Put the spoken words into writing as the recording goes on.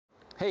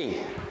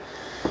Hey,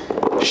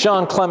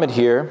 Shawn Clement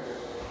here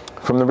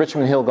from the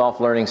Richmond Hill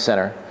Golf Learning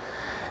Center.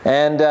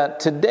 And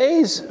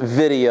today's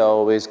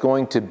video is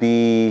going to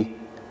be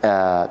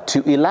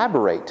to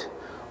elaborate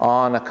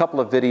on a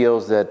couple of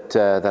videos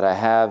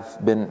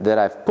that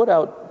I've put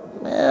out,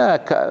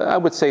 I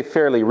would say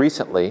fairly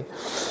recently.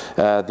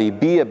 The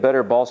Be a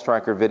Better Ball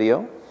Striker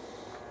video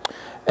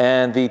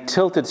and the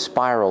Tilted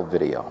Spiral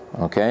video.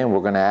 Okay, and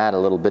we're going to add a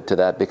little bit to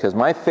that because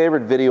my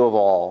favorite video of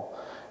all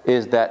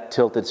is that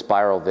Tilted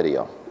Spiral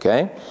video.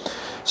 Okay,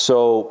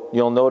 so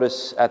you'll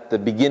notice at the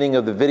beginning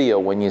of the video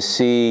when you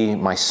see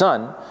my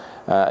son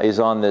is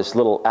on this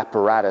little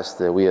apparatus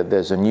that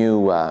there's a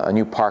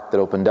new park that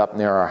opened up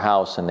near our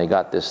house, and they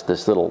got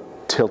this little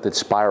tilted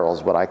spiral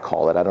is what I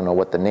call it. I don't know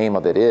what the name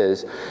of it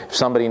is. If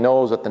somebody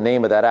knows what the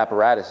name of that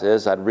apparatus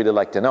is, I'd really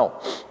like to know.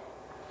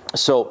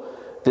 So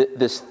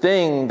this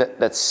thing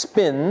that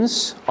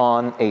spins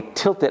on a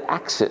tilted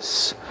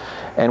axis,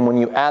 and when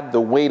you add the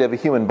weight of a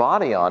human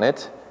body on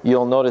it,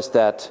 you'll notice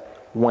that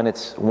when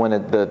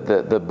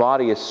the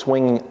body is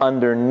swinging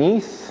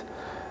underneath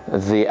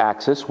the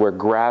axis where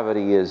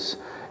gravity is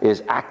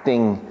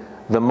acting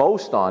the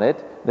most on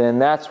it, then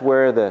that's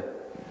where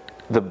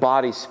the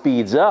body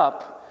speeds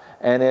up.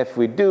 And if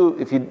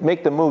you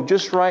make the move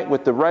just right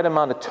with the right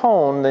amount of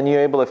tone, then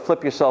you're able to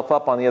flip yourself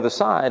up on the other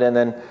side and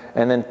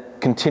then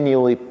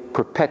continually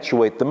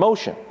perpetuate the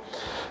motion.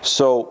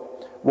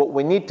 So what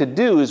we need to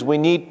do is we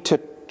need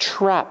to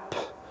trap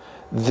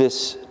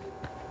this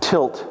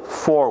tilt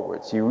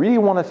forwards. You really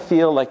want to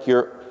feel like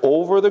you're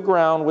over the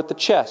ground with the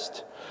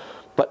chest,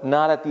 but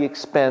not at the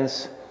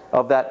expense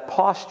of that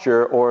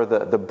posture or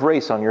the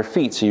brace on your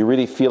feet. So you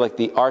really feel like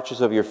the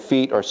arches of your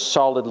feet are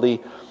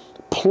solidly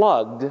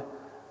plugged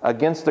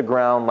against the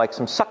ground like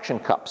some suction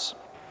cups.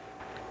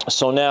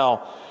 So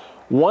now,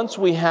 once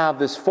we have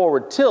this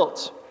forward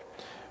tilt,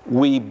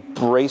 we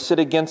brace it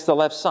against the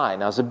left side.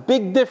 Now, there's a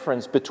big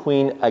difference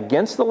between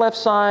against the left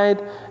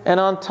side and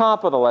on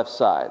top of the left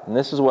side. And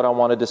this is what I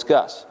want to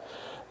discuss.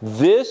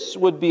 This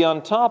would be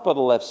on top of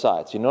the left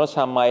side. So you notice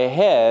how my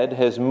head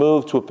has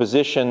moved to a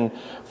position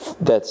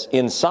that's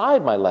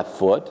inside my left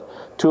foot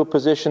to a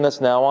position that's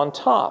now on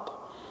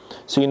top.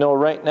 So you know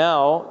right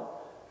now,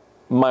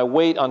 my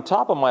weight on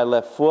top of my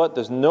left foot,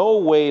 there's no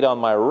weight on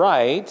my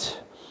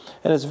right,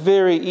 and it's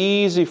very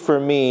easy for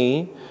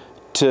me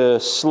to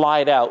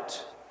slide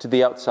out to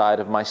the outside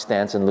of my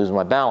stance and lose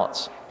my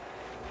balance.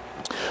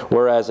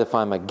 Whereas if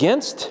I'm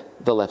against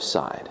the left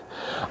side,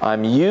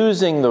 I'm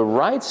using the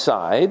right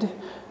side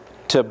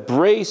to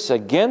brace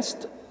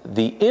against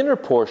the inner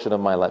portion of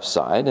my left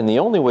side, and the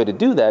only way to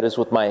do that is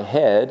with my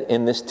head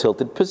in this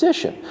tilted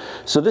position.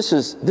 So this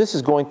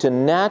is going to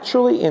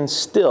naturally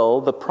instill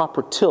the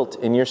proper tilt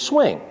in your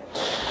swing.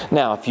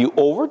 Now, if you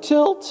over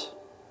tilt,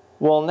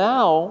 well,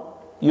 now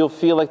you'll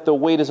feel like the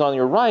weight is on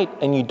your right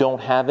and you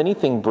don't have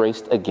anything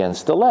braced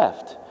against the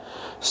left.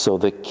 So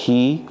the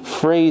key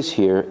phrase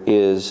here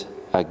is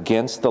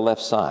against the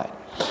left side.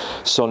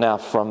 So now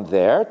from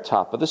there,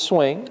 top of the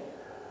swing,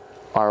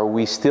 are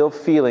we still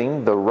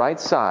feeling the right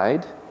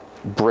side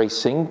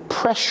bracing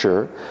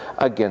pressure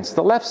against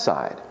the left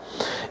side?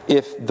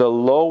 If the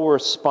lower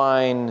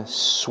spine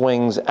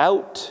swings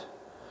out,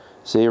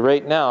 see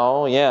right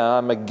now, yeah,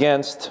 I'm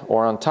against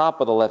or on top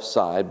of the left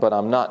side, but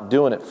I'm not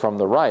doing it from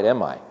the right,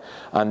 am I?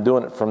 I'm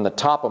doing it from the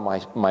top of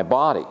my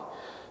body.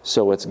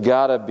 So it's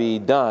got to be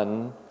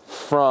done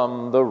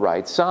from the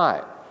right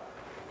side.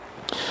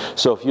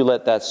 So if you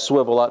let that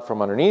swivel out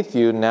from underneath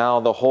you, now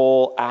the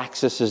whole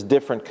axis is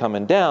different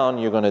coming down.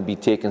 You're going to be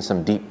taking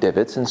some deep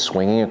divots and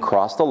swinging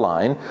across the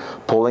line,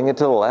 pulling it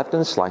to the left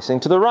and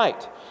slicing to the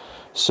right.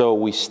 So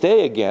we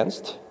stay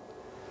against.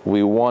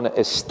 We want to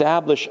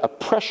establish a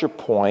pressure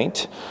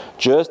point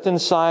just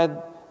inside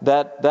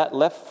that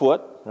left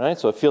foot, right?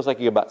 So it feels like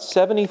you got about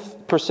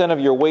 70% of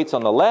your weight's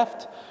on the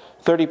left,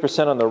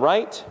 30% on the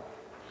right.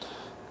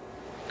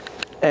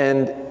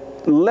 And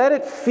let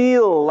it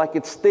feel like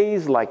it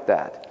stays like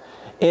that.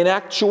 In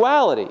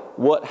actuality,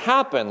 what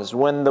happens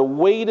when the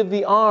weight of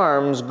the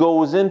arms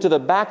goes into the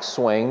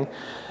backswing,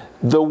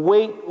 the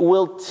weight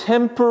will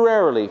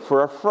temporarily,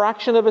 for a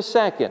fraction of a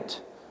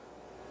second,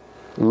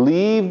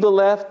 leave the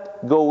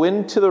left, go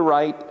into the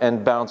right,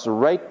 and bounce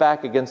right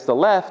back against the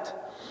left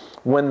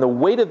when the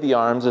weight of the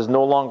arms is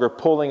no longer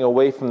pulling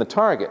away from the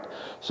target.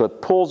 So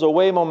it pulls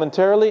away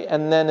momentarily,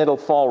 and then it'll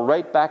fall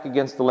right back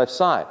against the left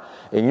side.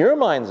 In your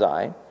mind's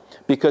eye,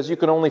 because you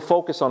can only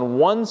focus on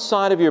one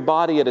side of your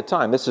body at a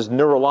time. This is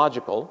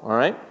neurological, all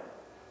right?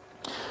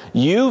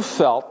 You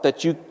felt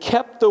that you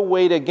kept the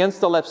weight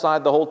against the left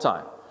side the whole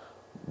time.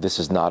 This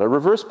is not a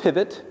reverse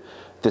pivot.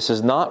 This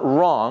is not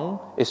wrong.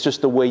 It's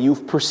just the way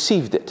you've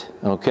perceived it,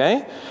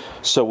 okay?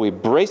 So we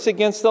brace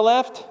against the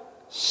left,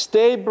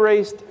 stay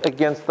braced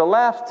against the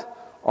left,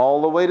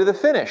 all the way to the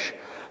finish.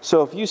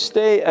 So if you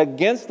stay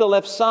against the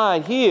left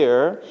side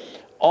here,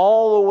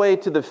 all the way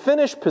to the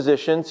finish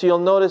position, so you'll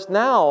notice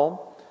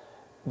now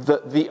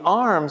the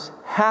arms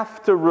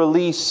have to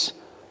release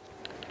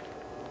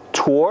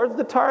towards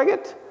the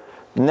target.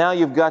 Now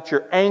you've got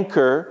your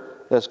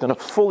anchor that's going to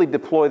fully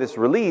deploy this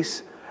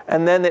release,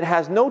 and then it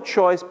has no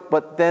choice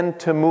but then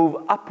to move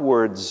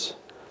upwards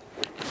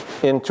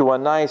into a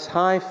nice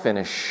high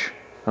finish,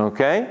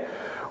 okay?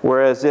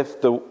 Whereas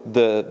if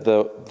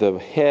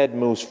the head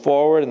moves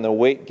forward and the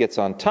weight gets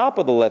on top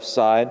of the left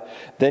side,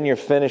 then your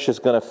finish is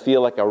going to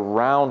feel like a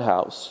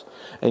roundhouse,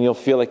 and you'll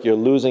feel like you're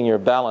losing your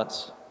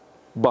balance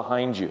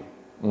behind you,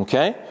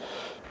 okay?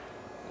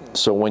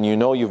 So when you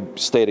know you've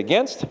stayed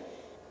against,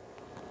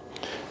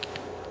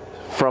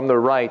 from the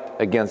right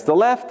against the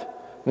left,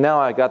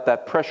 now I got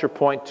that pressure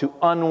point to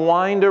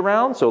unwind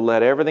around, so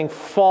let everything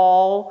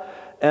fall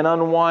and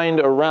unwind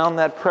around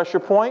that pressure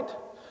point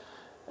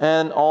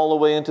and all the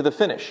way into the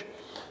finish.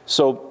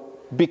 So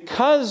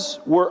because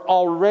we're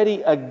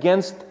already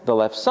against the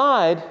left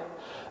side,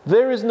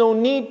 there is no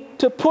need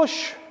to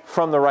push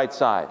from the right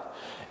side.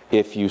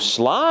 If you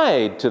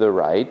slide to the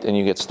right and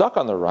you get stuck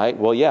on the right,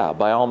 well, yeah,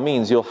 by all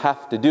means, you'll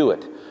have to do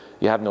it.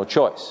 You have no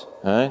choice.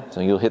 All right?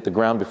 So you'll hit the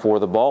ground before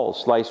the ball will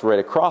slice right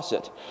across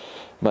it.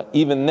 But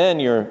even then,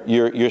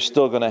 you're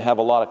still going to have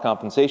a lot of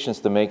compensations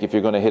to make if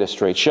you're going to hit a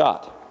straight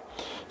shot.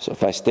 So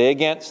if I stay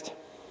against,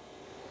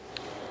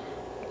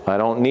 I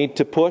don't need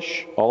to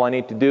push. All I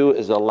need to do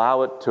is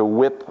allow it to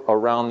whip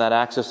around that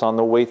axis on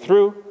the way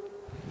through.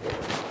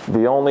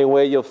 The only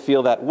way you'll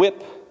feel that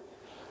whip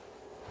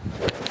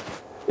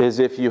is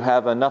if you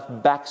have enough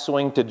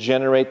backswing to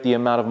generate the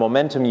amount of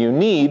momentum you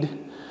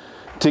need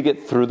to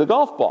get through the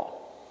golf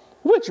ball.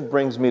 Which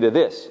brings me to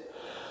this.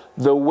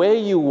 The way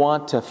you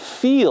want to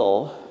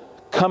feel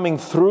coming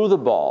through the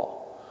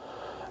ball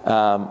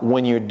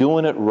when you're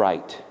doing it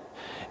right,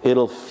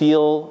 it'll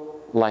feel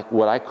like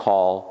what I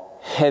call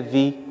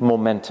heavy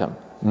momentum,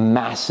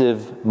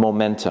 massive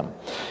momentum.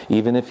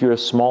 Even if you're a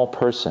small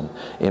person,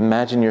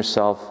 imagine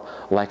yourself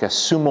like a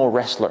sumo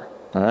wrestler,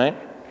 all right?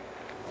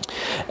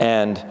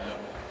 And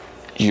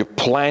you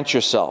plant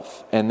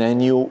yourself, and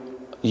then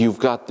you've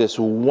got this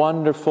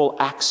wonderful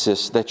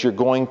axis that you're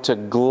going to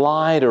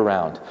glide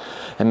around.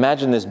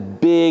 Imagine this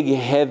big,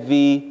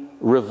 heavy,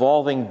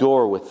 revolving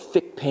door with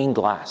thick pane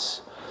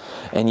glass.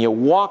 And you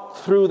walk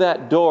through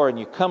that door, and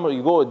you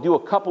go do a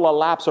couple of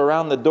laps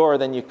around the door,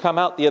 then you come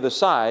out the other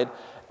side,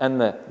 and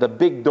the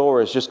big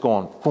door is just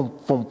going boom,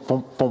 boom,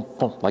 boom, boom,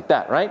 boom, like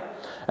that, right?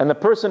 And the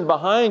person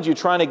behind you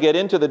trying to get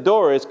into the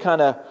door is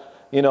kind of,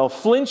 you know,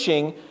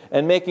 flinching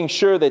and making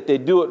sure that they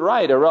do it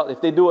right, or if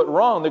they do it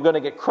wrong, they're going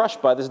to get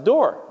crushed by this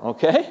door,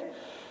 okay?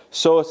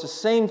 So it's the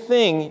same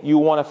thing you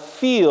want to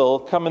feel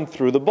coming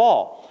through the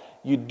ball.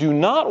 You do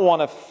not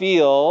want to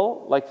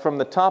feel like from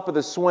the top of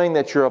the swing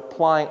that you're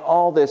applying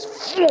all this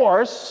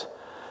force,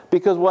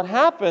 because what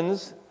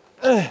happens,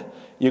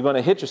 you're going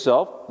to hit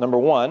yourself, number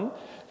one.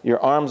 Your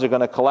arms are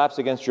going to collapse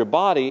against your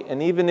body,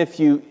 and even if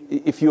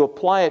you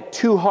apply it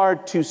too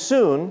hard too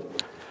soon,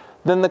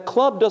 then the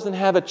club doesn't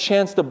have a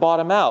chance to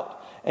bottom out.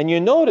 And you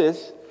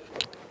notice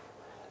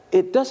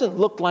it doesn't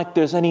look like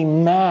there's any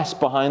mass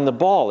behind the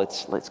ball.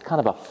 It's kind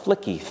of a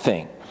flicky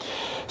thing.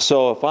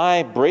 So if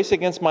I brace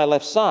against my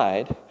left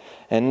side,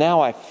 and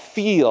now I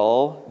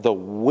feel the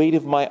weight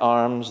of my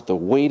arms, the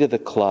weight of the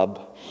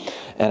club,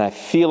 and I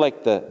feel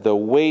like the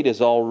weight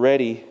is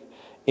already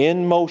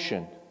in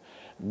motion,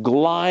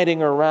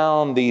 gliding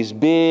around these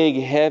big,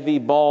 heavy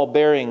ball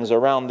bearings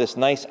around this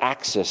nice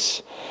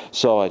axis.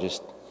 So I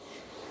just...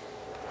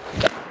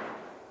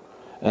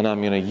 and I'm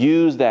going to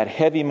use that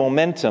heavy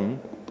momentum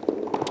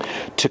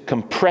to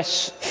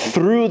compress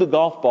through the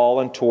golf ball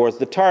and towards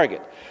the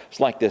target. It's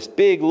like this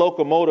big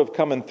locomotive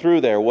coming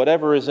through there.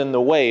 Whatever is in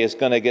the way is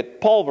going to get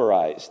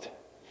pulverized.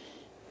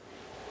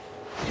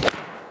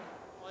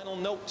 Final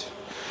note.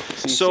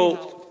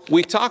 So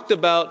we talked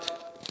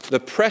about the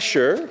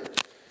pressure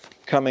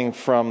coming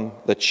from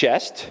the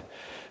chest.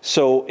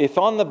 So if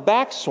on the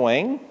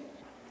backswing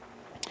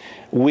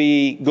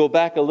we go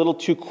back a little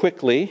too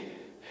quickly,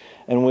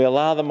 and we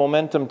allow the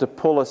momentum to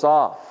pull us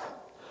off.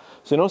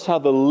 So notice how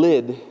the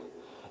lid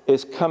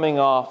is coming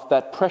off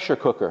that pressure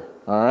cooker,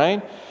 all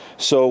right?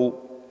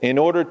 So in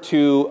order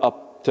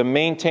to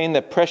maintain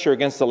the pressure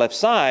against the left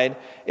side,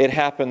 it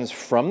happens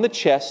from the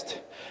chest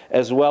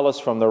as well as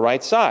from the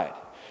right side.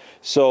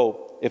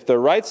 So if the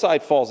right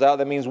side falls out,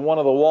 that means one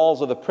of the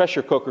walls of the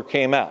pressure cooker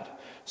came out.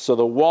 So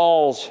the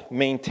walls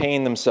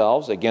maintain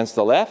themselves against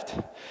the left,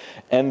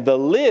 and the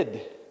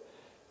lid,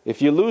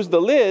 if you lose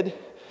the lid,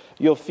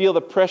 you'll feel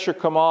the pressure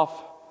come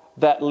off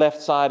that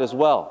left side as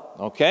well,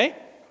 okay?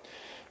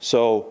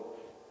 So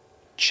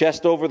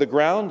chest over the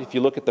ground. If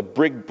you look at the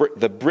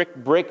brick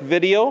break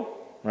video,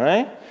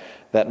 right?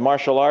 That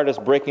martial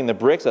artist breaking the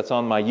bricks, that's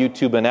on my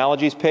YouTube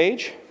analogies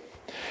page.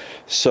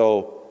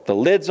 So the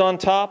lid's on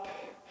top.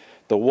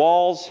 The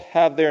walls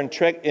have their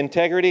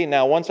integrity.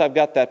 Now once I've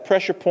got that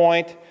pressure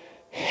point,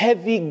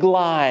 heavy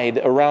glide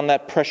around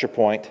that pressure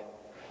point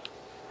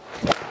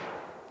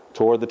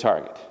toward the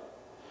target.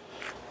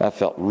 That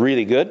felt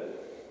really good.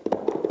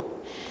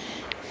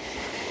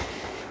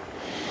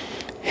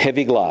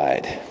 Heavy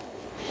glide.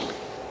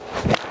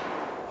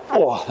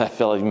 Oh, that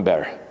felt even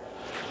better.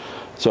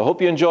 So I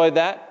hope you enjoyed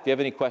that. If you have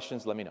any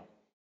questions, let me know.